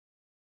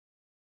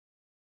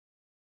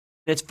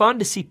It's fun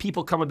to see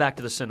people coming back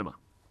to the cinema.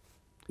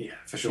 Yeah,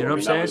 for You sure. know I what I'm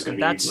mean, that saying? was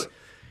going And to be like,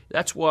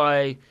 that's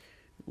why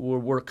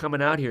we're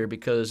coming out here,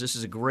 because this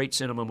is a great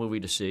cinema movie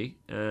to see,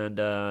 and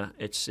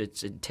it's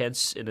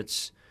intense, and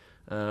it's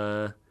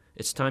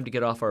time to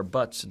get off our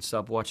butts and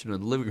stop watching it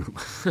in the living room.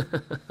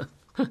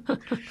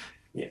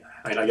 yeah.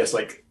 I mean, I guess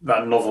like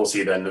that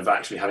novelty then of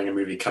actually having a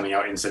movie coming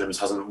out in cinemas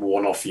hasn't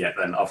worn off yet.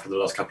 Then after the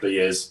last couple of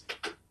years,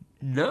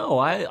 No,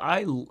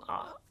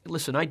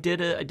 listen. I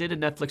did a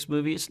Netflix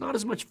movie. It's not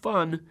as much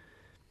fun.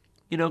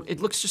 It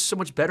looks just so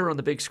much better on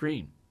the big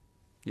screen.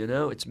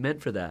 It's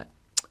meant for that.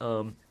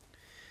 Um,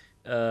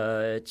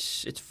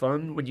 it's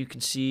fun when you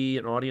can see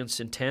an audience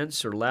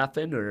intense or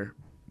laughing, or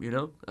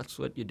that's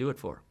what you do it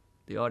for,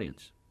 the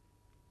audience.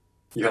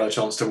 you had a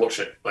chance to watch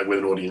it like with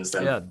an audience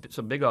then. Yeah,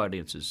 some big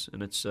audiences,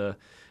 and it's a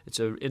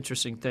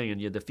interesting thing.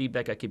 And the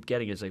feedback I keep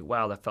getting is like,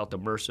 wow, that felt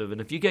immersive.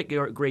 And if you get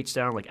great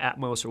sound like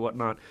Atmos or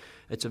whatnot,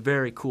 it's a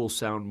very cool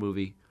sound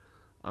movie.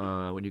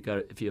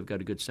 If you've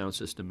got a good sound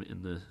system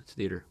in the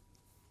theater.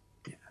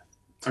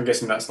 I'm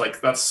guessing that's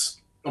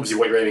obviously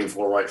what you're aiming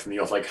for right from the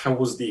off. Like, how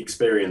was the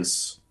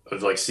experience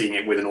of like seeing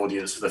it with an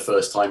audience for the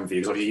first time for you?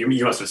 Because obviously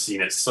you must have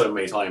seen it so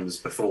many times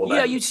before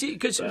Yeah, then. you see,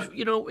 because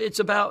So, it's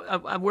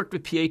about. I've worked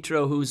with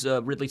Pietro, who's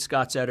Ridley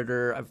Scott's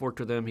editor. I've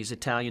worked with him. He's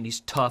Italian. He's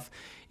tough,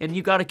 and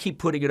you got to keep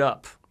putting it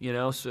up.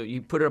 So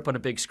you put it up on a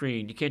big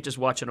screen. You can't just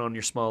watch it on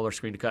your smaller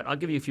screen to cut. I'll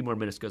give you a few more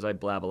minutes because I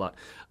blab a lot.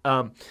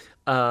 Um,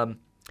 um,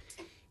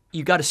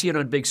 you got to see it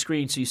on a big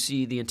screen so you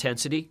see the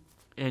intensity,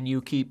 and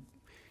you keep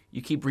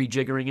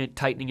rejiggering it,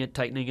 tightening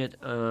it.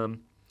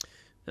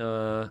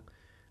 Uh,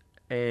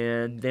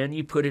 and then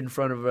you put it in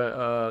front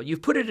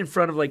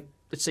of like,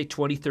 let's say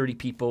 20, 30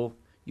 people.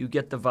 You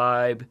get the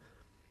vibe.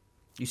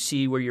 You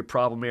see where your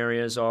problem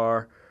areas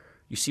are.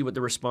 You see what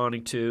they're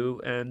responding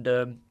to. And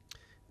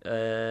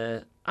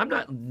I'm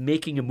not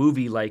making a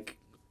movie like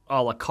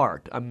a la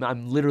carte.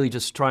 I'm literally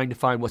just trying to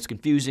find what's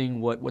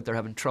confusing, what they're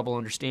having trouble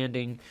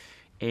understanding,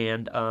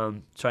 and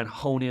trying to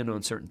hone in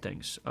on certain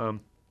things. And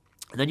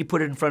then you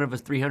put it in front of a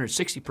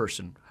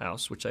 360-person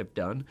house, which I've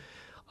done.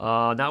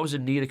 That was a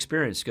neat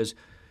experience because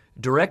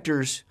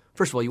directors,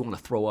 first of all, you want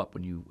to throw up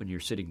when you're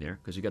sitting there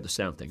because you got the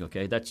sound thing.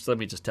 Okay, let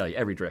me just tell you,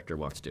 every director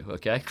wants to.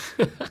 Okay,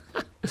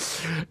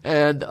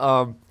 and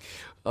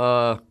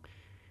but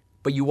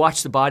you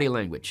watch the body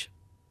language.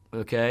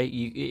 Okay,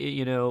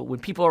 when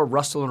people are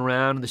rustling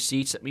around in the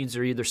seats, that means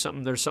there's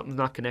something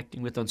not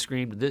connecting with on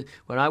screen.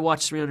 When I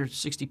watched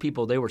 360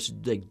 people, they were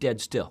like dead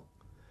still.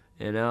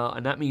 And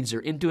that means they're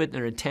into it,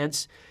 they're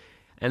intense.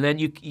 And then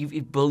you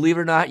believe it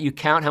or not, you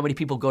count how many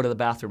people go to the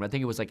bathroom. I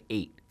think it was like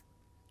 8.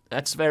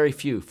 That's very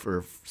few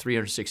for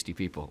 360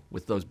 people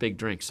with those big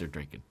drinks they're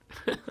drinking.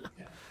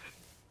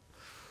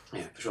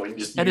 yeah, for sure.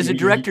 And as a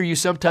director, we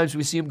sometimes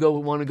see them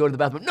want to go to the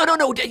bathroom.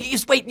 No,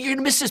 just wait, you're going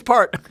to miss this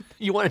part.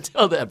 You want to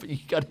tell that, but you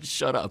got to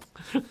shut up.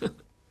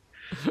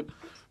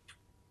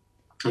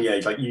 Yeah,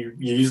 like you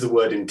use the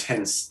word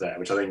intense there,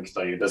 which I think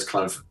like, does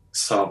kind of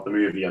sum up the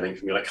movie. I think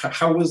for me, like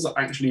how was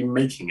actually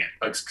making it?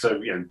 Like, so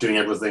doing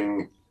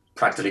everything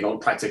practically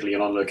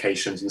and on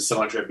locations, and so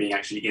much of it being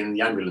actually in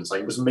the ambulance.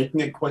 Like, was making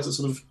it quite a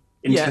sort of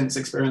Yeah, intense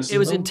experience it as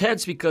was well.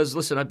 intense because,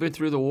 listen, I've been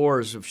through the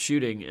wars of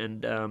shooting,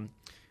 and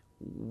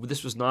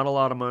this was not a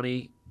lot of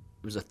money.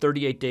 It was a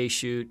 38-day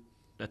shoot.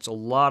 That's a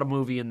lot of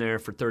movie in there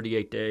for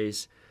 38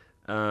 days.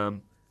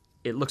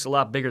 It looks a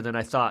lot bigger than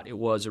I thought it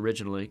was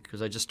originally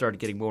because I just started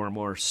getting more and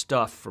more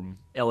stuff from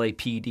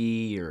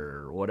LAPD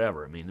or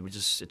whatever. I mean, it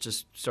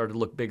just started to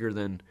look bigger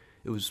than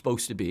it was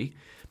supposed to be.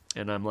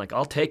 And I'm like,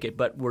 I'll take it,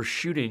 but we're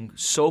shooting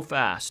so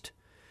fast.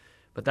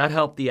 But that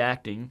helped the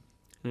acting.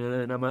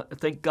 And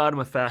thank God I'm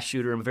a fast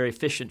shooter. I'm a very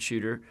efficient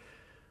shooter.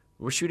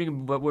 We're shooting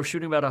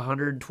about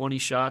 120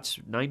 shots,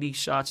 90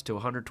 shots to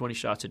 120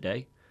 shots a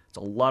day. It's a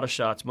lot of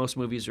shots. Most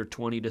movies are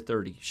 20 to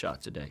 30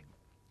 shots a day.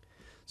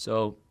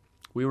 So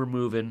we were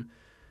moving.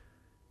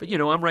 But,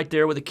 I'm right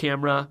there with a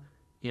camera.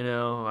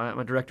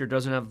 My director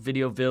doesn't have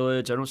Video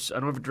Village. I don't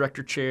have a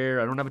director chair.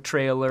 I don't have a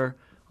trailer.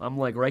 I'm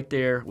like right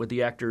there with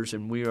the actors,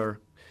 and we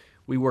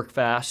work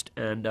fast,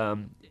 and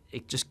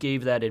it just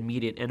gave that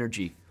immediate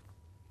energy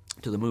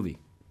to the movie.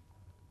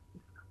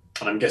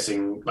 And I'm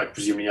guessing, like,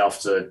 presumably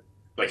after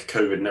like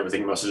COVID and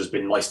everything, it must have just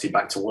been nice to be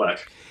back to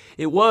work.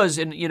 It was,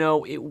 and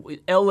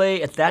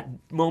L.A. at that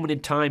moment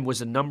in time was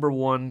the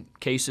 #1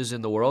 cases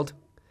in the world,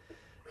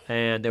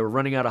 and they were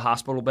running out of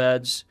hospital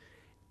beds,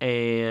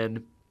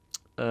 and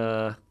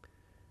but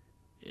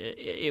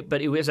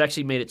it was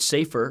actually made it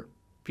safer.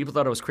 People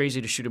thought it was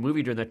crazy to shoot a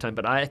movie during that time,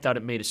 but I thought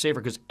it made it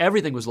safer because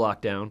everything was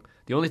locked down.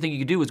 The only thing you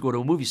could do was go to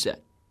a movie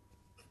set.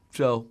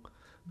 So,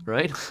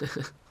 right?